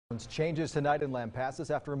Changes tonight in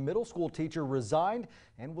Lampasas after a middle school teacher resigned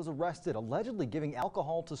and was arrested, allegedly giving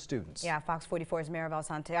alcohol to students. Yeah, Fox 44's Maribel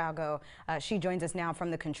Santiago, she joins us now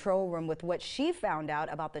from the control room with what she found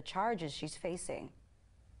out about the charges she's facing.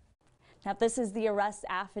 Now, this is the arrest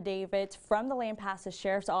affidavit from the Lampasas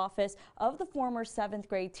Sheriff's Office of the former 7th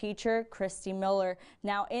grade teacher, Christy Miller.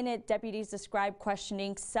 Now, in it, deputies describe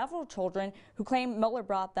questioning several children who claim Miller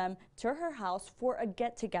brought them to her house for a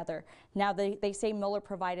get-together. Now, they say Miller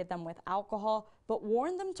provided them with alcohol, but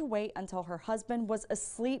warned them to wait until her husband was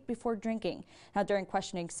asleep before drinking. Now, during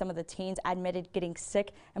questioning, some of the teens admitted getting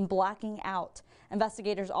sick and blacking out.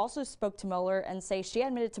 Investigators also spoke to Miller and say she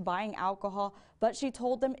admitted to buying alcohol, but she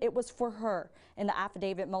told them it was for her. In the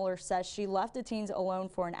affidavit, Miller says she left the teens alone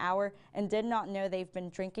for an hour and did not know they've been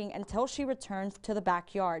drinking until she returned to the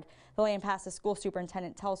backyard. The Lampasas school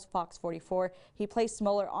superintendent tells Fox 44 he placed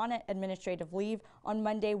Miller on administrative leave on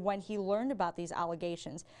Monday when he learned about these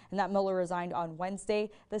allegations, and that Miller resigned on Wednesday,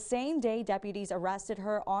 the same day deputies arrested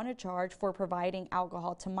her on a charge for providing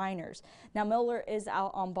alcohol to minors. Now, Miller is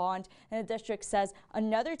out on bond, and the district says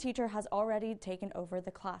another teacher has already taken over the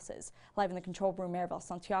classes. Live in the control room, Maribel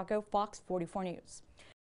Santiago, Fox 44 News.